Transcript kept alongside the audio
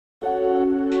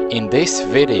In this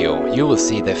video, you will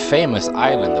see the famous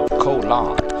island of Koh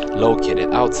Lan,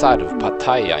 located outside of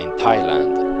Pattaya in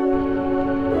Thailand.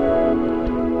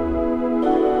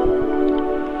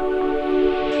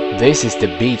 This is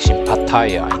the beach in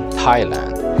Pattaya in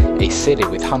Thailand, a city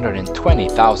with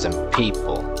 120,000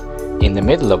 people. In the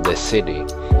middle of the city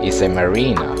is a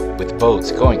marina with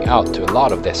boats going out to a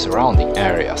lot of the surrounding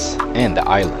areas and the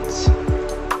islands.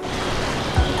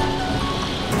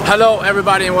 Hello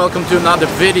everybody and welcome to another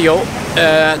video.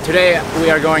 Today we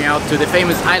are going out to the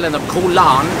famous island of Koh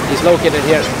Lan. It's located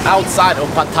here outside of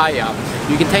Pattaya.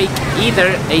 You can take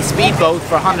either a speedboat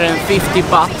for 150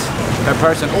 baht per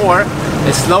person or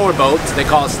a slower boat that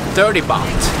costs 30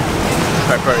 baht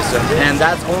per person. And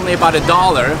that's only about $1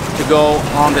 to go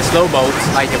on the slow boat,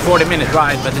 like a 40-minute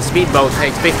ride, but the speedboat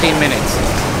takes 15 minutes.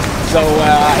 So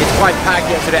it's quite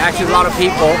packed here today, actually a lot of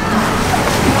people.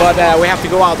 But we have to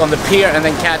go out on the pier and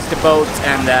then catch the boat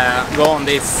and go on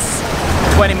this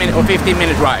 20-minute or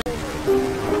 15-minute ride.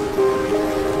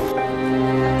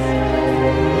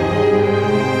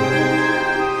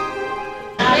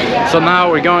 So now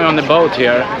we're going on the boat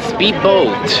here,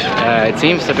 speedboat. It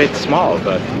seems a bit small,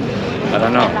 but I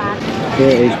don't know.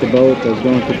 Here is the boat that's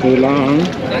going to Koh Lan.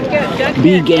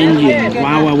 Big engine,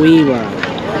 wow, weaver.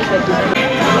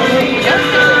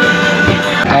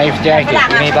 Life jacket.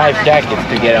 We need life jackets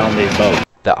to get on this boat.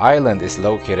 The island is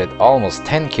located almost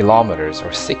 10 kilometers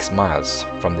or 6 miles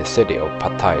from the city of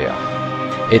Pattaya.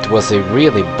 It was a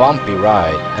really bumpy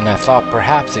ride, and I thought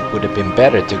perhaps it would have been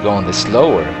better to go on the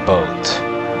slower boat.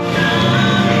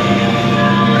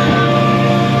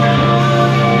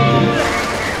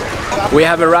 We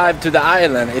have arrived to the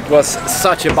island. It was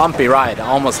such a bumpy ride. I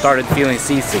almost started feeling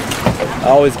seasick. I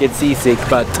always get seasick,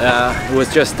 but it was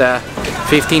just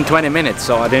 15-20 minutes,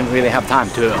 so I didn't really have time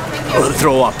to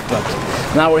throw up. But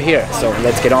now we're here, so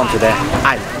let's get on to the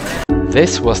island.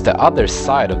 This was the other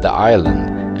side of the island,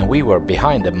 and we were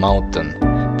behind the mountain,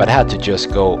 but had to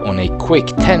just go on a quick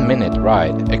 10-minute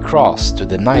ride across to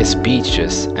the nice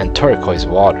beaches and turquoise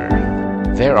water.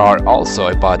 There are also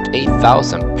about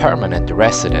 8,000 permanent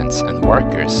residents and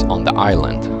workers on the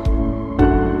island.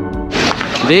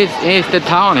 This is the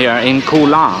town here in Koh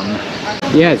Lan.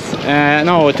 Yes,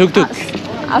 no, tuk-tuks.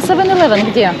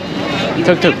 7-Eleven, где?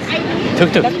 Tuk-tuk.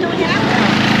 Tuk-tuk.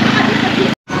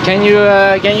 Can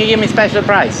you give me special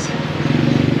price?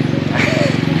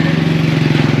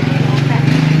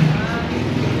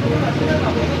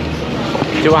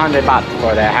 $200 baht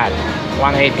for the hat.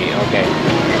 180, okay.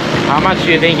 How much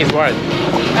do you think it's worth?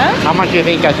 How much do you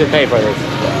think I should pay for this?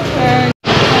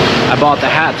 I bought the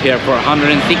hat here for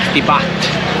 160 baht.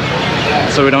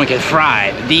 So we don't get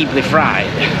fried, deeply fried.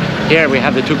 Here we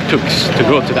have the tuk-tuks to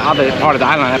go to the other part of the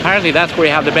island. Apparently that's where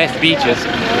you have the best beaches.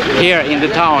 Here in the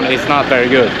town it's not very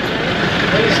good.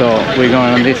 So we're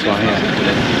going on this one here.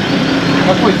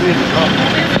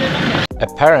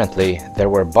 Apparently there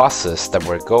were buses that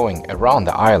were going around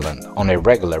the island on a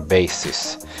regular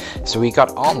basis. So we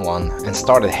got on one and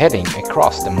started heading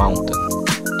across the mountain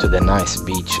to the nice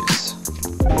beaches.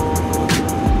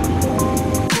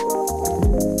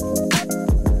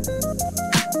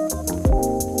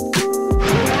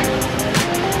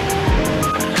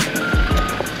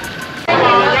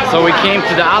 So we came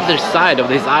to the other side of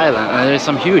this island and there's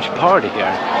some huge party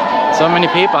here. So many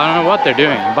people, I don't know what they're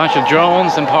doing. A bunch of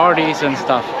drones and parties and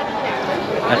stuff.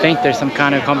 I think there's some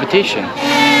kind of competition.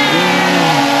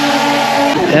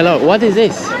 Hello, what is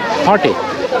this? Party?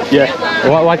 Yeah.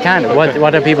 What kind?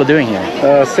 What are people doing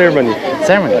here? Ceremony.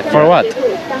 Ceremony? For what?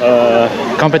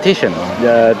 Competition?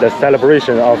 The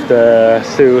celebration of the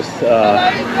sales,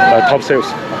 top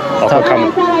sales of the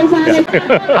company.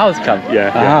 Yeah. House come?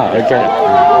 Yeah. Ah, okay.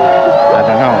 I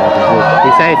don't know what it is.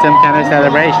 We say it's some kind of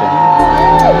celebration.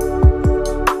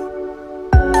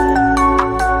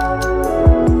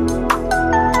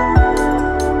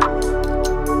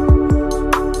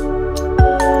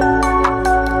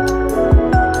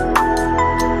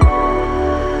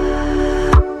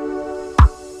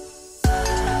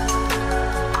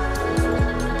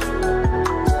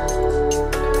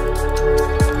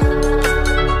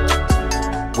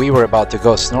 We were about to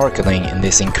go snorkeling in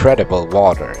this incredible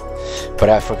water, but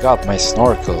I forgot my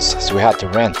snorkels, so we had to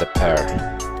rent a pair.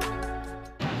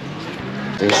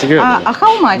 It's good.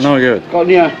 How much? No good.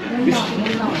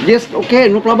 Yes, okay,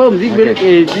 no problem. This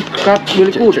Okay. cut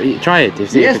very good. Try it, if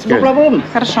it's Yes, no good. problem.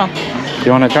 Хорошо. Do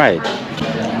you want to try it?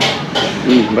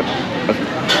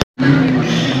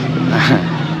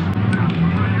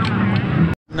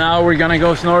 Now we're gonna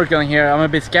go snorkeling here. I'm a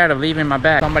bit scared of leaving my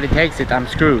bag. Somebody takes it, I'm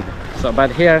screwed. So,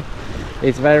 but here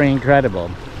it's very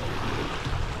incredible.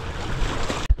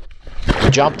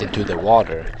 jumped into the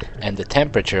water and the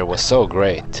temperature was so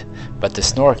great, but the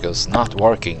snorkels not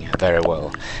working very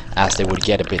well as they would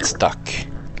get a bit stuck.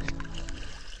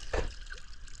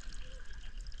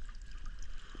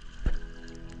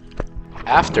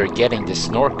 After getting the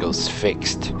snorkels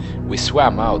fixed, we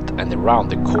swam out and around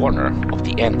the corner of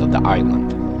the end of the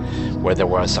island, where there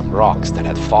were some rocks that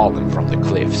had fallen from the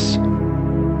cliffs.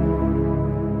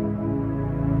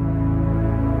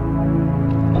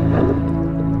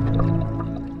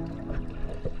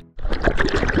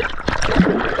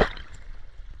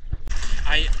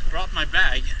 I brought my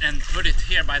bag and put it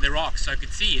here by the rocks so I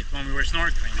could see it when we were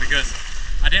snorkeling, because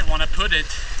I didn't want to put it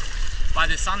by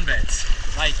the sunbeds.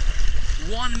 Like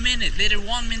 1 minute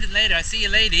later I see a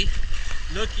lady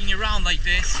looking around like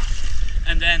this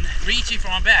and then reaching for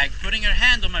my bag, putting her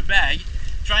hand on my bag,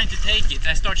 trying to take it.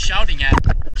 I start shouting at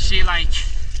her. She like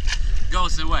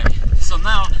goes away. So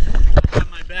now I have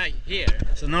my bag here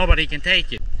so nobody can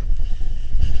take it.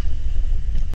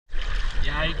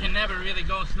 Yeah, you can never really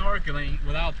go snorkeling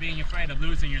without being afraid of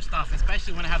losing your stuff,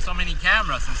 especially when I have so many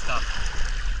cameras and stuff.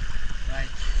 Like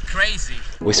crazy.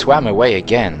 We swam away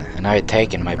again and I had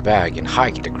taken my bag and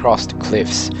hiked across the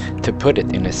cliffs to put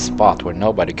it in a spot where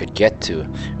nobody could get to,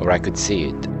 where I could see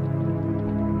it.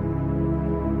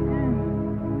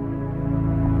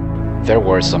 There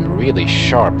were some really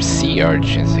sharp sea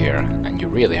urchins here and you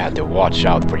really had to watch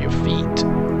out for your feet.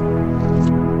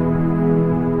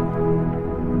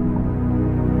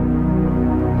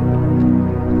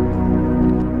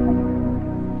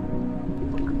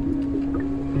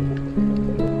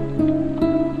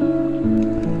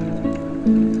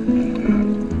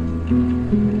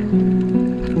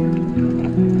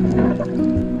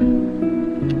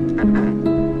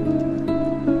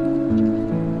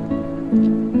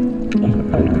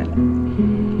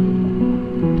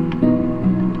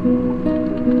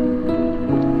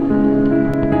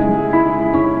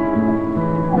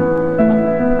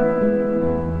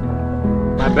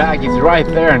 My bag is right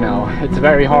there now. It's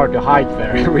very hard to hike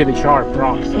there. Really sharp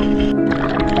rocks.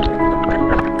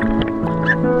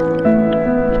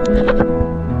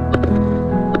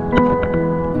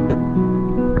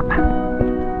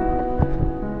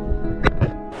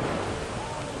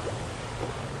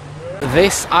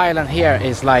 This island here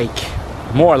is like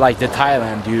more like the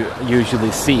Thailand you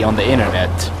usually see on the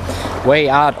internet. Way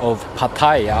out of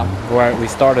Pattaya, where we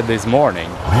started this morning.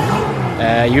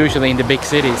 Usually in the big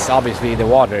cities, obviously the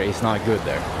water is not good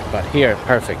there, but here,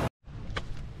 perfect.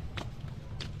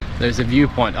 There's a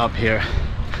viewpoint up here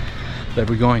that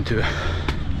we're going to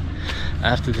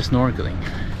after the snorkeling.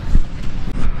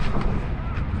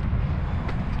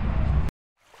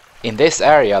 In this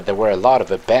area there were a lot of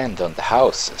abandoned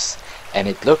houses, and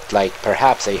it looked like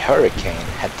perhaps a hurricane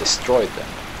had destroyed them.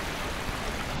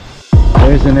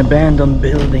 There's an abandoned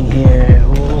building here.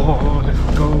 Oh, the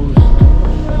ghost.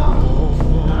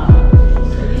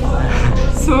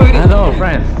 Sorry. Hello,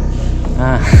 friend.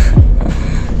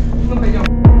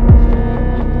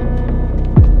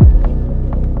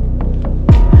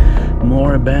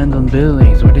 More abandoned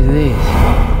buildings. What is this?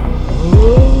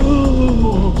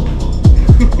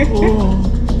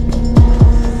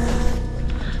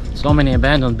 So many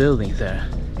abandoned buildings there.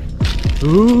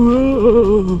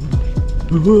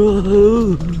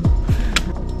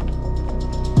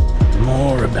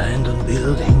 More abandoned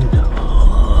buildings.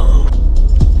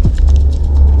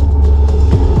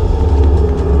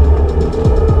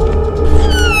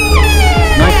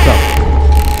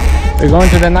 We're going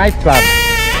to the nightclub.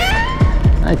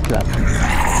 Nightclub.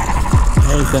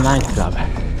 Here's the nightclub.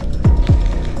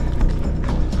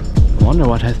 I wonder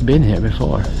what has been here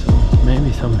before. So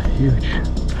maybe some huge,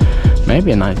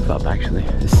 maybe a nightclub actually.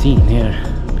 The scene here,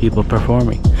 people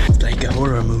performing. It's like a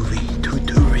horror movie. 2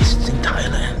 tourists in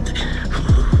Thailand.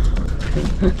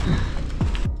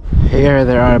 Here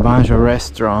there are a bunch of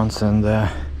restaurants and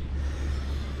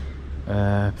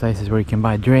places where you can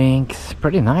buy drinks.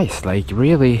 Pretty nice, like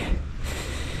really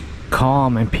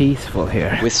calm and peaceful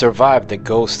here. We survived the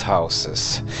ghost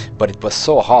houses, but it was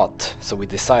so hot, so we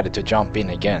decided to jump in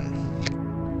again.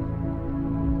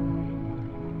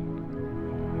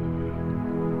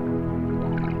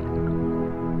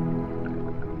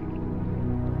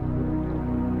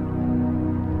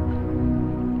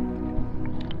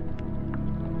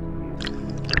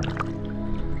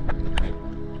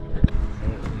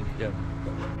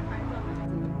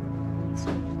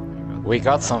 We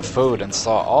got some food and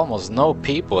saw almost no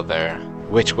people there,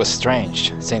 which was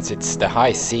strange since it's the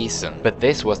high season, but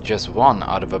this was just one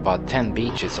out of about 10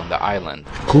 beaches on the island.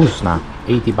 Kusna,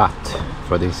 80 baht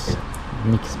for this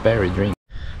mixed berry drink.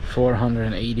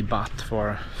 480 baht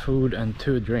for food and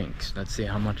 2 drinks. Let's see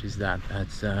how much is that.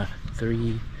 That's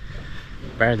barely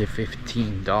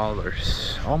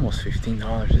 $15, almost $15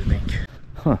 I think.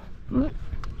 Huh.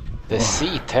 The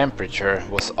sea temperature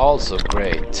was also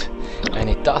great, and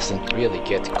it doesn't really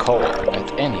get cold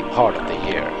at any part of the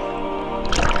year.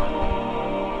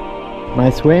 My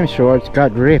swim shorts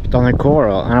got ripped on a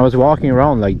coral, and I was walking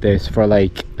around like this for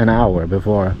like an hour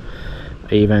before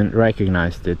I even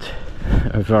recognized it.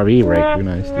 Before we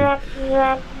recognized it.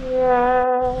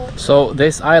 So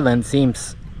this island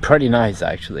seems pretty nice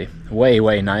actually.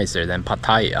 Way nicer than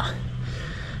Pattaya.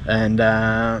 And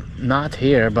not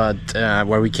here, but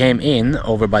where we came in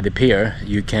over by the pier,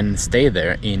 you can stay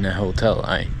there in a hotel.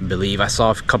 I believe I saw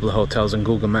a couple of hotels on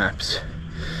Google Maps.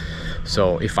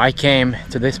 So if I came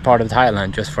to this part of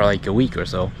Thailand just for like a week or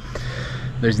so,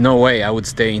 there's no way I would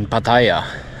stay in Pattaya.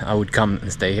 I would come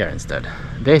and stay here instead.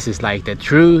 This is like the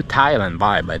true Thailand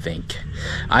vibe, I think.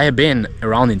 I have been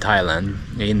around in Thailand.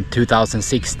 In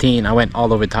 2016 I went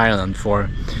all over Thailand for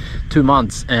 2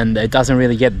 months, and it doesn't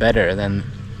really get better than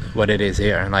what it is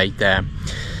here. Like the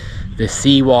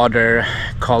seawater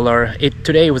color,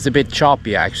 today was a bit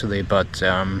choppy actually, but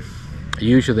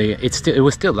usually it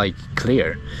was still like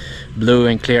clear, blue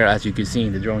and clear, as you could see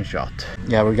in the drone shot.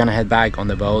 Yeah, we're gonna head back on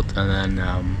the boat, and then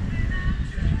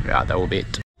yeah, that will be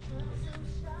it.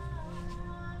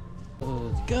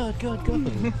 Good.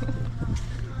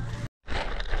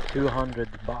 200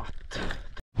 baht.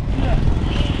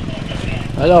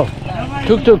 Hello,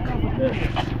 tuk.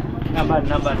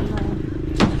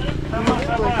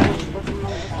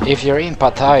 If you're in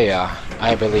Pattaya,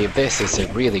 I believe this is a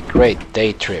really great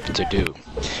day trip to do.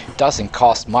 It doesn't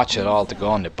cost much at all to go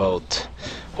on the boat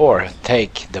or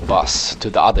take the bus to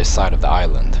the other side of the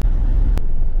island.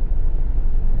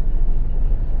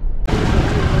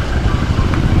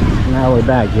 Now we're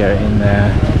back here in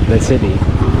the city.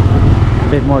 A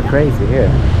bit more crazy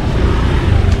here.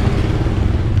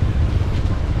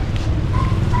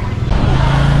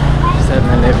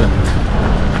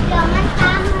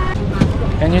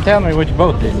 Can you tell me which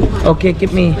boat this is? Okay,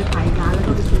 give me.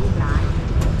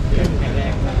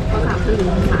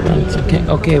 It's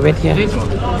okay, wait here.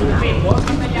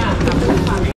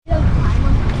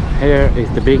 Here is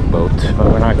the big boat,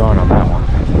 but we're not going on that one.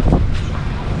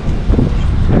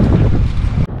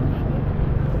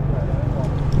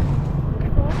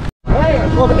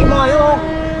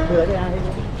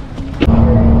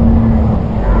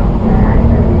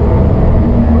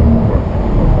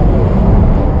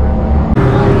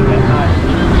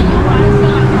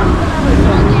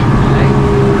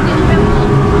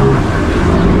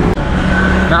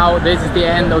 Now this is the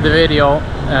end of the video.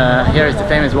 Here is the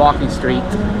famous walking street.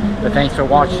 But thanks for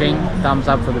watching, thumbs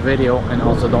up for the video, and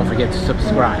also don't forget to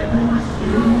subscribe.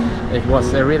 It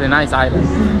was a really nice island.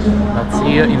 Let's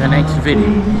see you in the next video.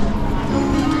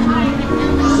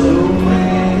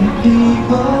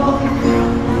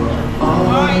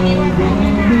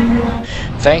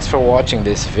 Thanks for watching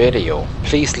this video.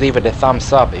 Please leave it a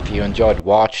thumbs up if you enjoyed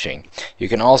watching. You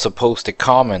can also post a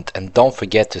comment, and don't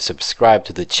forget to subscribe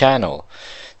to the channel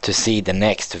to see the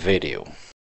next video.